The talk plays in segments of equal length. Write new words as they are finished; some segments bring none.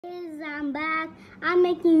Guys, I'm back. I'm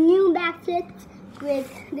making new backflips with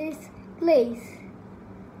this place.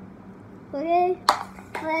 Okay,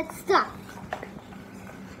 let's start.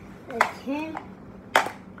 Okay,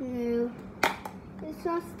 no, it's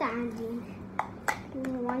not standing.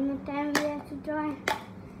 One more time we have to try.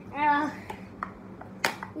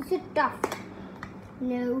 Is it tough?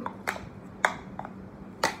 No.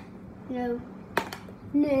 No.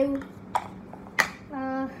 No.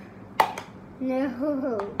 No.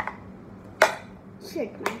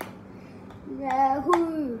 Shit, man.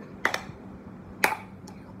 No.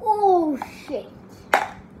 Oh, shit.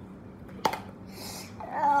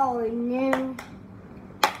 Oh, no.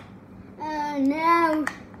 Oh, no.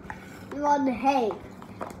 What the heck?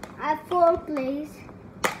 I have 4 plays.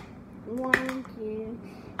 1, 2.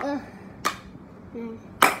 No.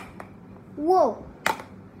 Whoa.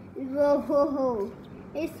 Whoa.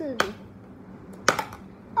 It's a...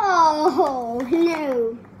 Oh,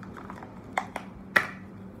 no.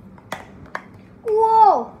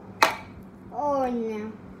 Whoa. Oh,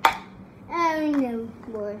 no. Oh, no,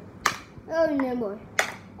 boy. Oh, no, boy.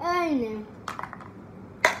 Oh, no.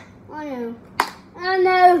 Oh, no. Oh,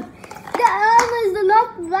 no. The arm is not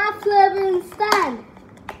backflip and stand.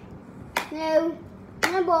 No.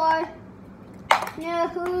 No, boy. No.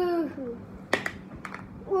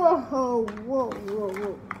 Whoa, whoa,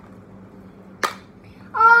 whoa.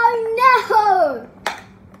 Oh no!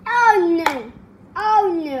 Oh no! Oh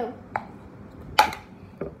no!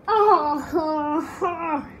 Oh,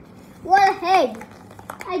 what the heck?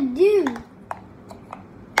 I do.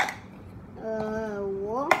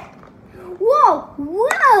 Whoa!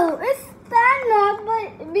 Whoa! It's stand up, but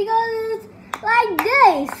because it's like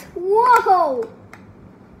this. Whoa!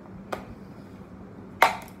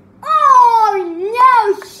 Oh no!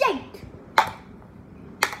 Shit!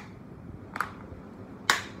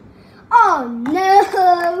 Oh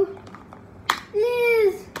no!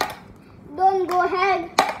 Please don't go ahead.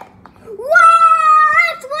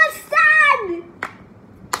 What was that?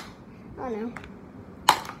 Oh no!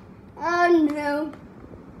 Oh no!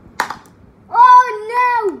 Oh no!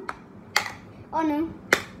 Oh no!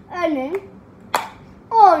 Oh no!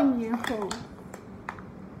 Oh no! Oh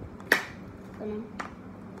no!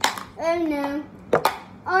 Oh no!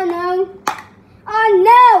 Oh no! Oh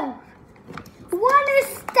no! One is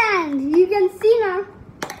stand. You can see now.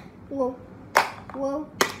 Whoa. Whoa.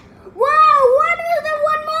 Whoa! What is the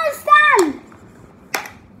one more stand?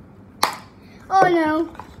 Oh no.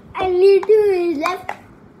 I need to left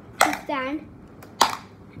to stand.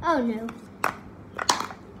 Oh no.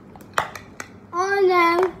 Oh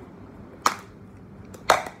no.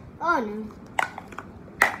 Oh no.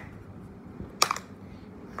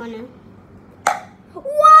 Oh no.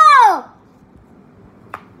 Whoa!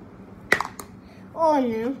 Oh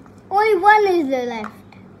no, only one is left.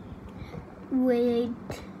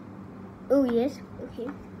 Wait. Oh yes, okay.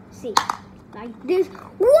 See, like this.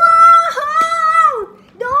 Whoa!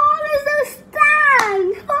 The hole is a stand.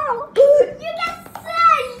 Oh, you can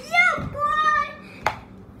say, yeah, boy.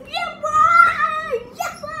 Yeah, boy.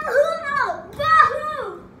 Yeah, Bahoo.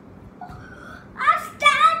 I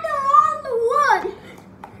stand on the wood.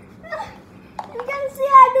 You can see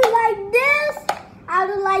I do like this. I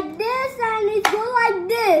do like this, and it go like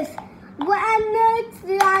this. And next,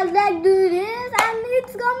 I like do this, and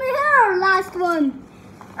it's gonna be here. Last one.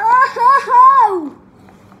 Oh,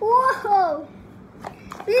 whoa!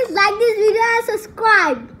 Please like this video and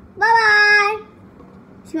subscribe. Bye bye.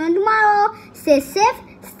 See you on tomorrow. Stay safe,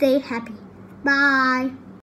 stay happy. Bye.